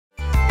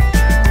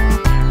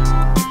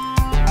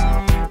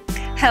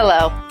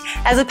Hello.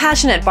 As a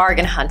passionate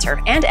bargain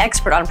hunter and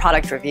expert on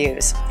product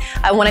reviews,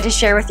 I wanted to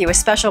share with you a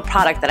special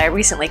product that I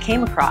recently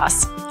came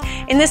across.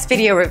 In this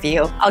video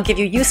review, I'll give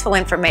you useful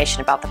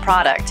information about the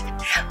product.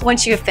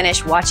 Once you have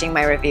finished watching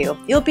my review,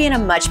 you'll be in a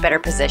much better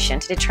position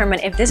to determine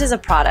if this is a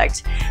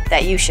product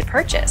that you should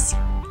purchase.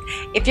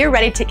 If you're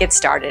ready to get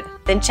started,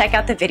 then check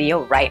out the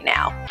video right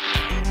now.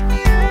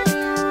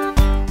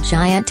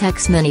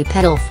 Giantex Mini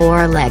Pedal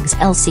 4 legs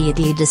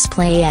LCD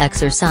display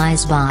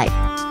exercise by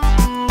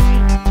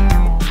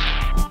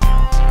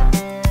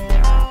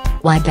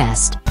Why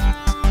Best.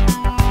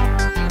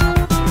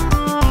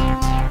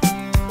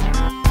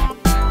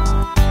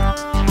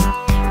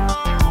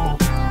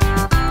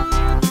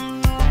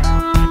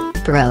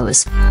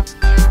 Pros.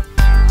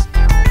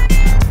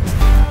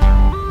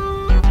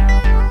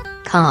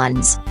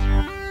 Cons.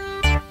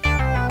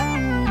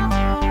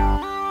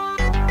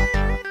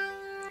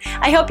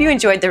 I hope you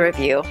enjoyed the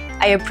review.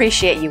 I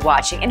appreciate you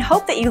watching and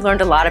hope that you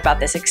learned a lot about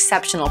this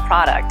exceptional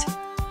product.